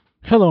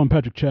Hello, I'm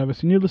Patrick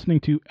Chavis, and you're listening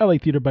to LA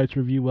Theater Bites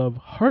review of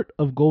Heart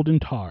of Golden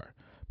Tar,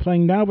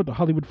 playing now at the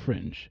Hollywood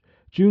Fringe,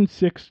 June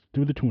 6th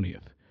through the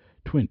 20th,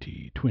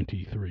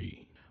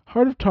 2023.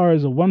 Heart of Tar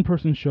is a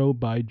one-person show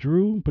by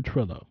Drew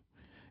Petrillo.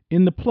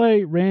 In the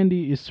play,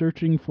 Randy is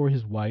searching for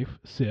his wife,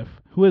 Sif,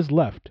 who has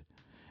left,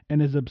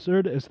 and as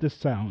absurd as this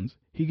sounds,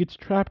 he gets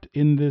trapped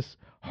in this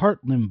heart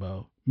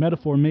limbo,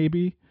 metaphor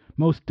maybe,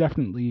 most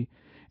definitely,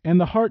 and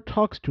the heart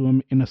talks to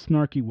him in a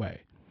snarky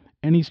way.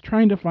 And he's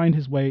trying to find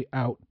his way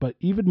out, but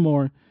even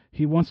more,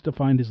 he wants to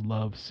find his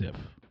love, Sif.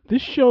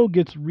 This show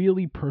gets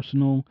really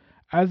personal,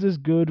 as is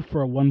good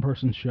for a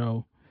one-person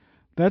show.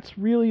 That's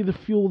really the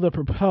fuel that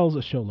propels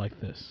a show like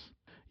this.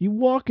 You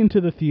walk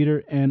into the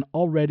theater and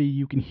already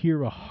you can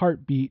hear a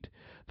heartbeat.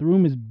 The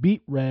room is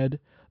beet red.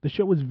 The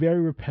show is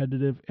very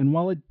repetitive, and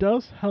while it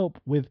does help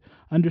with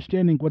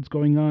understanding what's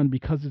going on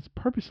because it's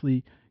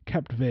purposely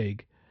kept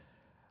vague,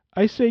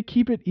 I say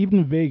keep it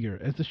even vaguer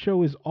as the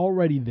show is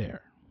already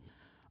there.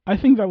 I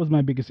think that was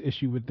my biggest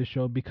issue with this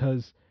show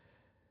because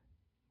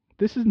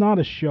this is not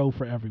a show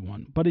for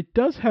everyone, but it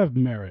does have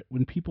merit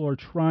when people are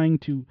trying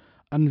to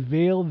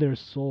unveil their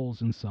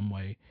souls in some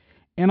way,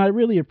 and I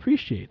really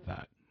appreciate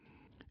that.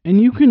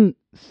 And you can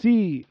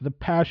see the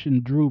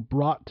passion Drew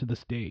brought to the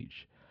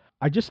stage.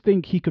 I just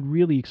think he could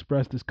really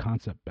express this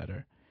concept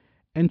better,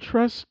 and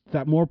trust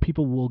that more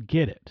people will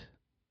get it.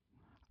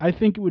 I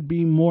think it would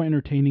be more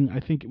entertaining. I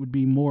think it would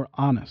be more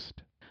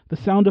honest. The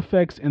sound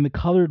effects and the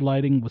colored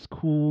lighting was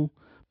cool.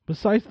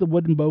 Besides the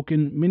wooden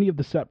boken, many of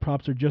the set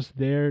props are just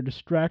there,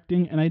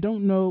 distracting, and I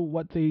don't know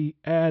what they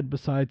add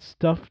besides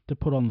stuff to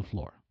put on the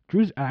floor.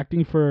 Drew's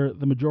acting for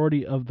the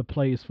majority of the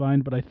play is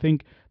fine, but I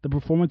think the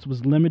performance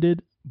was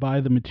limited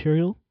by the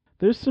material.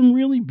 There's some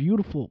really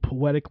beautiful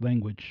poetic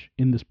language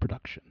in this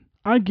production.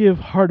 I give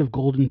Heart of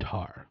Golden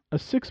Tar a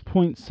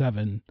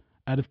 6.7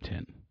 out of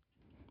 10.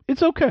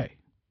 It's okay.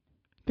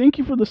 Thank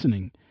you for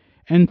listening,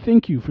 and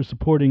thank you for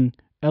supporting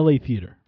LA Theater.